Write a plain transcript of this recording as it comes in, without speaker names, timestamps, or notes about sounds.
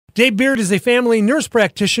Dave Beard is a family nurse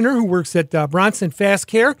practitioner who works at Bronson Fast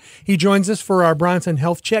Care. He joins us for our Bronson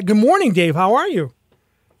Health Chat. Good morning, Dave. How are you?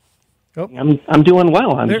 Oh. I'm doing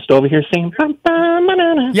well. I'm just over here singing.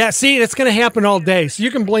 Yeah, see, it's going to happen all day, so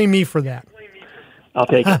you can blame me for that. I'll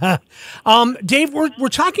take it. Dave, we're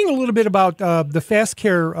talking a little bit about the Fast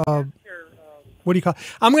Care. What do you call it?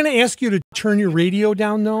 I'm going to ask you to turn your radio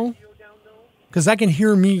down, though, because I can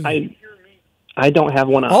hear me. I don't have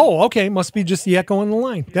one on. Oh, okay. Must be just the echo on the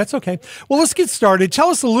line. That's okay. Well, let's get started. Tell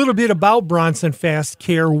us a little bit about Bronson Fast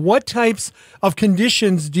Care. What types of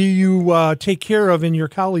conditions do you take care of and your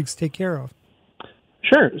colleagues take care of?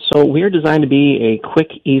 Sure. So we're designed to be a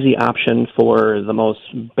quick, easy option for the most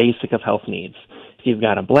basic of health needs. If you've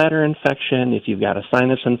got a bladder infection, if you've got a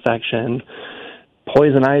sinus infection,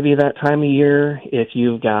 poison ivy that time of year, if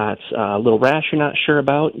you've got a little rash you're not sure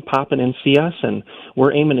about, pop in and see us, and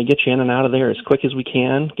we're aiming to get you in and out of there as quick as we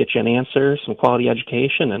can, get you an answer, some quality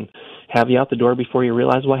education, and have you out the door before you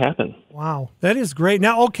realize what happened. Wow, that is great.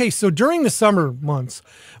 Now, okay, so during the summer months,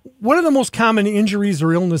 what are the most common injuries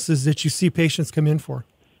or illnesses that you see patients come in for?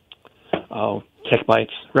 Oh, tick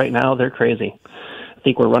bites. Right now, they're crazy. I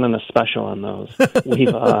think we're running a special on those.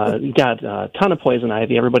 We've got a ton of poison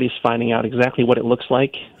ivy. Everybody's finding out exactly what it looks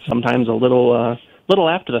like, sometimes a little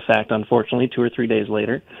after the fact, unfortunately, 2 or 3 days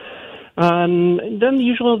later. Then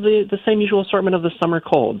the same usual assortment of the summer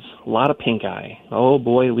colds. A lot of pink eye. Oh,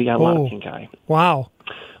 boy, we got a lot of pink eye. Wow.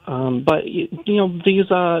 But, these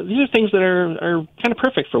are things that are kind of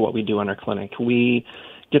perfect for what we do in our clinic. We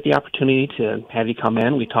get the opportunity to have you come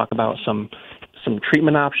in. We talk about some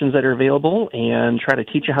treatment options that are available and try to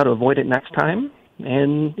teach you how to avoid it next time.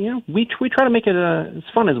 And, we try to make it as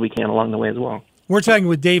fun as we can along the way as well. We're talking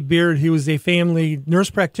with Dave Beard, who is a family nurse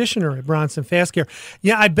practitioner at Bronson Fast Care.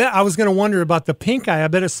 Yeah, I bet I was going to wonder about the pink eye. I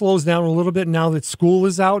bet it slows down a little bit now that school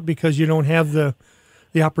is out because you don't have the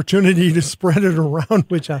opportunity to spread it around,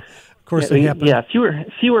 which, of course, it happens. Yeah,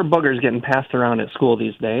 fewer boogers getting passed around at school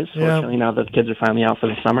these days. Fortunately, now that the kids are finally out for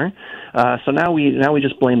the summer. So now we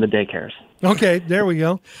just blame the daycares. Okay, there we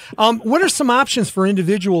go. What are some options for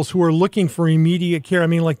individuals who are looking for immediate care? I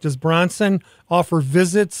mean, like, does Bronson offer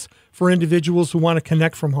visits for individuals who want to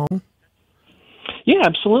connect from home? Yeah,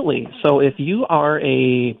 absolutely. So if you are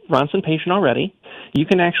a Bronson patient already, you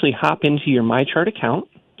can actually hop into your MyChart account.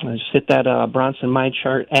 Just hit that Bronson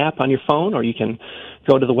MyChart app on your phone, or you can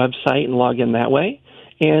go to the website and log in that way.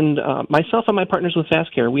 And myself and my partners with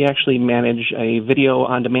Fast Care, we actually manage a video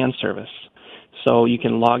on-demand service. So you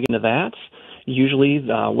can log into that. Usually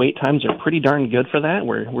the wait times are pretty darn good for that.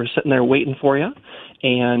 We're sitting there waiting for you,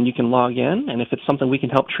 and you can log in. And if it's something we can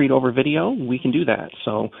help treat over video, we can do that.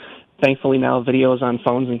 So thankfully now videos on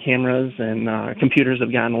phones and cameras and computers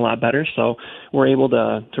have gotten a lot better. So we're able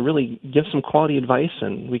to really give some quality advice,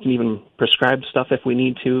 and we can even prescribe stuff if we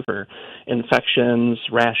need to for infections,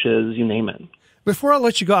 rashes, you name it. Before I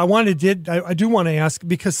let you go, I do want to ask,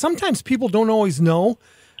 because sometimes people don't always know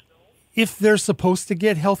if they're supposed to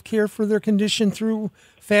get health care for their condition through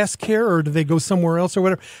Fast Care, or do they go somewhere else or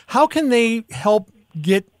whatever? How can they help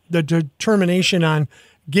get the determination on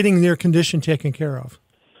getting their condition taken care of?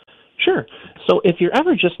 Sure. So if you're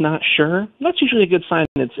ever just not sure, that's usually a good sign.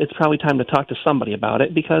 It's probably time to talk to somebody about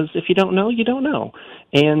it, because if you don't know, you don't know.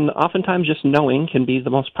 And oftentimes just knowing can be the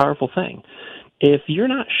most powerful thing. If you're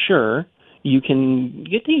not sure, we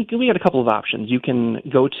got a couple of options. You can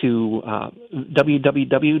go to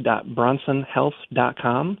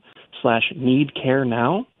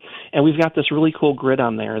www.bronsonhealth.com/needcarenow, and we've got this really cool grid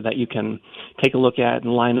on there that you can take a look at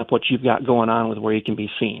and line up what you've got going on with where you can be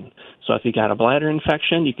seen. So if you've got a bladder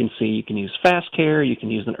infection, you can use Fast Care, you can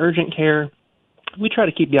use an urgent care. We try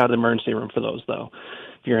to keep you out of the emergency room for those, though.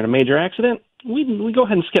 If you're in a major accident, we go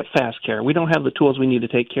ahead and skip Fast Care. We don't have the tools we need to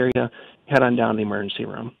take care of you. Head on down to the emergency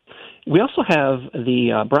room. We also have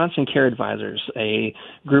the Bronson Care Advisors, a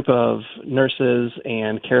group of nurses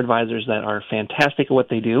and care advisors that are fantastic at what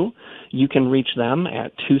they do. You can reach them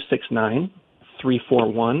at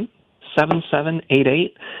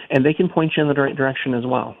 269-341-7788, and they can point you in the right direction as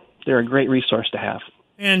well. They're a great resource to have.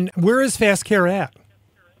 And where is Fast Care at?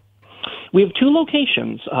 We have 2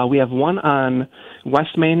 locations. We have one on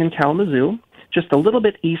West Main in Kalamazoo, just a little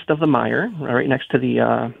bit east of the Meijer, right next to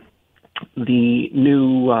the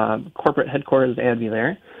new corporate headquarters at ADVI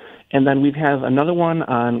there. And then we have another one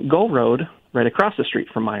on Gull Road right across the street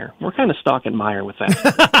from Meijer. We're kind of stalking Meijer with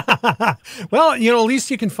that. Well, at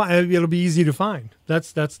least you can find, it'll be easy to find.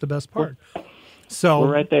 That's the best part. So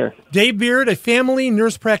we're right there. Dave Beard, a family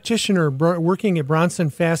nurse practitioner working at Bronson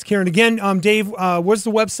Fast Care. And again, Dave, what's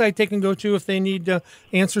the website they can go to if they need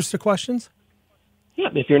answers to questions? Yeah,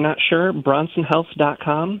 if you're not sure,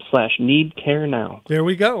 bronsonhealth.com/needcarenow. There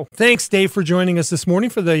we go. Thanks, Dave, for joining us this morning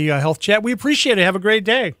for the health chat. We appreciate it. Have a great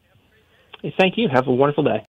day. Hey, thank you. Have a wonderful day.